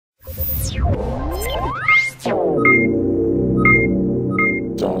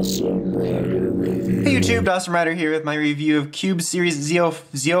Hey YouTube, Dawson Rider here with my review of Cube Series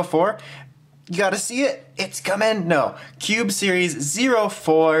Zyuoh 4. You gotta see it? It's coming! No. Cube Series Zyuoh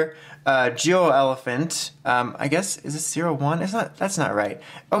 4 Zyuo Elephant. I guess, is this 01? It's not, that's not right.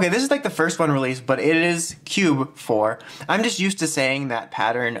 Okay, this is like the first one released, but it is Cube 4. I'm just used to saying that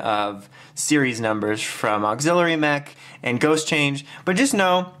pattern of series numbers from Auxiliary Mech and Ghost Change, but just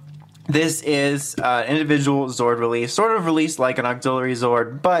know this is an individual Zord release, sort of released like an auxiliary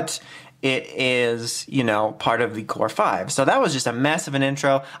Zord, but it is, you know, part of the Core 5. So that was just a mess of an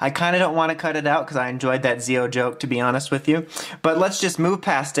intro. I kind of don't want to cut it out because I enjoyed that Zyuoh joke, to be honest with you. But let's just move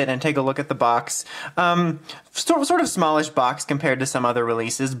past it and take a look at the box. Sort of smallish box compared to some other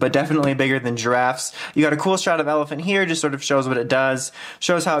releases, but definitely bigger than Giraffe's. You got a cool shot of Elephant here, just sort of shows what it does,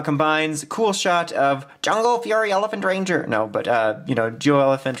 shows how it combines. Cool shot of Jungle Fury Elephant Ranger. No, but, you know, Zyuo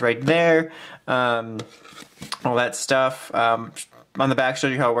Elephant right there. All that stuff. On the back,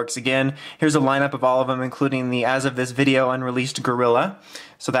 shows you how it works again. Here's a lineup of all of them, including the, as of this video, unreleased Gorilla.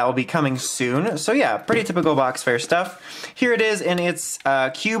 So that will be coming soon. So yeah, pretty typical box fare stuff. Here it is in its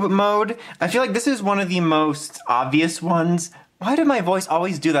cube mode. I feel like this is one of the most obvious ones. Why did my voice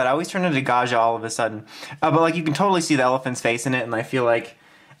always do that? I always turn into Gaja all of a sudden. But like you can totally see the elephant's face in it, and I feel like,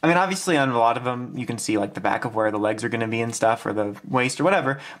 I mean, obviously on a lot of them, you can see like the back of where the legs are going to be and stuff, or the waist or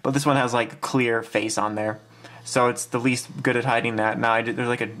whatever, but this one has like clear face on there. So it's the least good at hiding that. Now, there's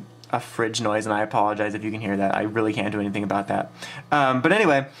like a fridge noise, and I apologize if you can hear that. I really can't do anything about that. But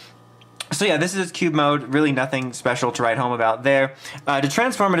anyway, so yeah, this is its cube mode. Really nothing special to write home about there. To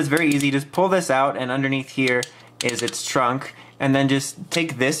transform it is very easy. Just pull this out, and underneath here is its trunk. And then just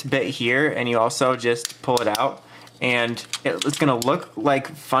take this bit here, and you also just pull it out. And it's gonna look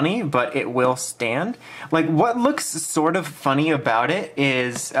like funny, but it will stand. Like, what looks sort of funny about it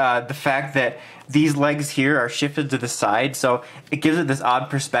is the fact that these legs here are shifted to the side, so it gives it this odd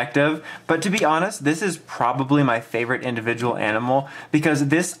perspective. But to be honest, this is probably my favorite individual animal, because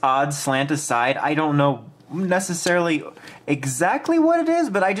this odd slant aside, I don't know necessarily exactly what it is,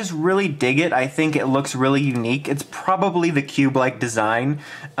 but I just really dig it. I think it looks really unique. It's probably the cube-like design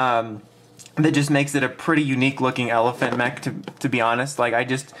that just makes it a pretty unique looking elephant mech, to be honest. Like,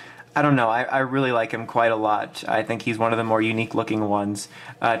 I don't know, I really like him quite a lot. I think he's one of the more unique looking ones,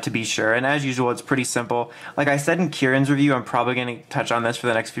 to be sure. And as usual, it's pretty simple. Like I said in Kieran's review, I'm probably going to touch on this for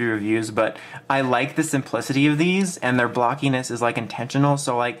the next few reviews, but I like the simplicity of these, and their blockiness is like intentional.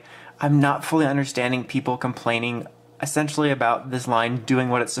 So like, I'm not fully understanding people complaining essentially about this line doing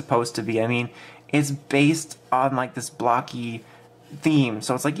what it's supposed to be. I mean, it's based on like this blocky theme,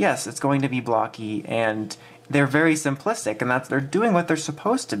 so it's like, yes, it's going to be blocky, and they're very simplistic, and they're doing what they're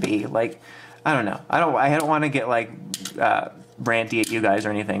supposed to be. Like, I don't know, I don't want to get like ranty at you guys or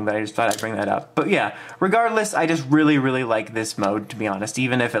anything, but I just thought I'd bring that up. But yeah, regardless, I just really like this mode, to be honest.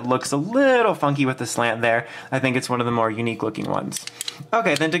 Even if it looks a little funky with the slant there, I think it's one of the more unique looking ones.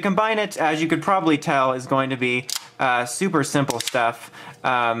 Okay, then to combine it, as you could probably tell, is going to be super simple stuff.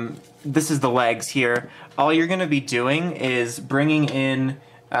 This is the legs here. All you're going to be doing is bringing in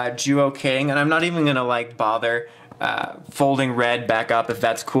Zyuoh King, and I'm not even going to like bother folding red back up if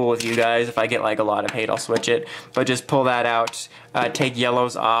that's cool with you guys. If I get like a lot of hate, I'll switch it. But just pull that out, take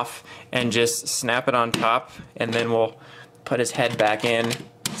yellows off, and just snap it on top, and then we'll put his head back in.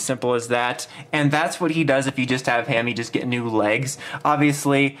 Simple as that. And that's what he does if you just have him. You just get new legs.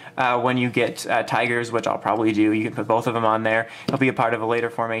 Obviously, when you get tigers, which I'll probably do, you can put both of them on there. He'll be a part of a later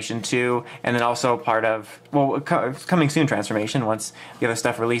formation too, and then also part of, well, coming soon transformation once the other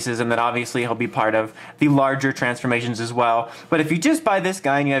stuff releases, and then obviously he'll be part of the larger transformations as well. But if you just buy this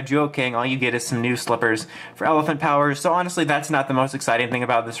guy and you have Zyuoh King, all you get is some new slippers for elephant powers. So honestly, that's not the most exciting thing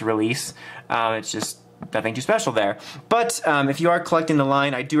about this release. It's just nothing too special there. But if you are collecting the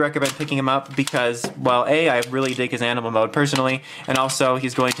line, I do recommend picking him up because, well, A, I really dig his animal mode personally, and also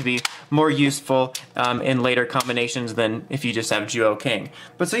he's going to be more useful in later combinations than if you just have Zyuoh King.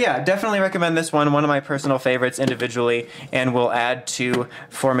 But so yeah, definitely recommend this one of my personal favorites individually, and we'll add to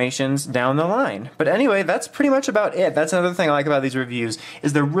formations down the line. But anyway, that's pretty much about it. That's another thing I like about these reviews,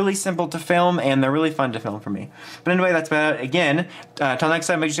 is they're really simple to film, and they're really fun to film for me. But anyway, that's about it. Again, till next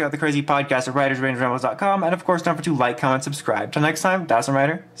time, make sure you check out the Crazy Podcast at writersrangerambles.com, and of course, don't forget to like, comment, subscribe. Till next time, Dawson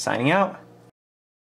Rider, signing out.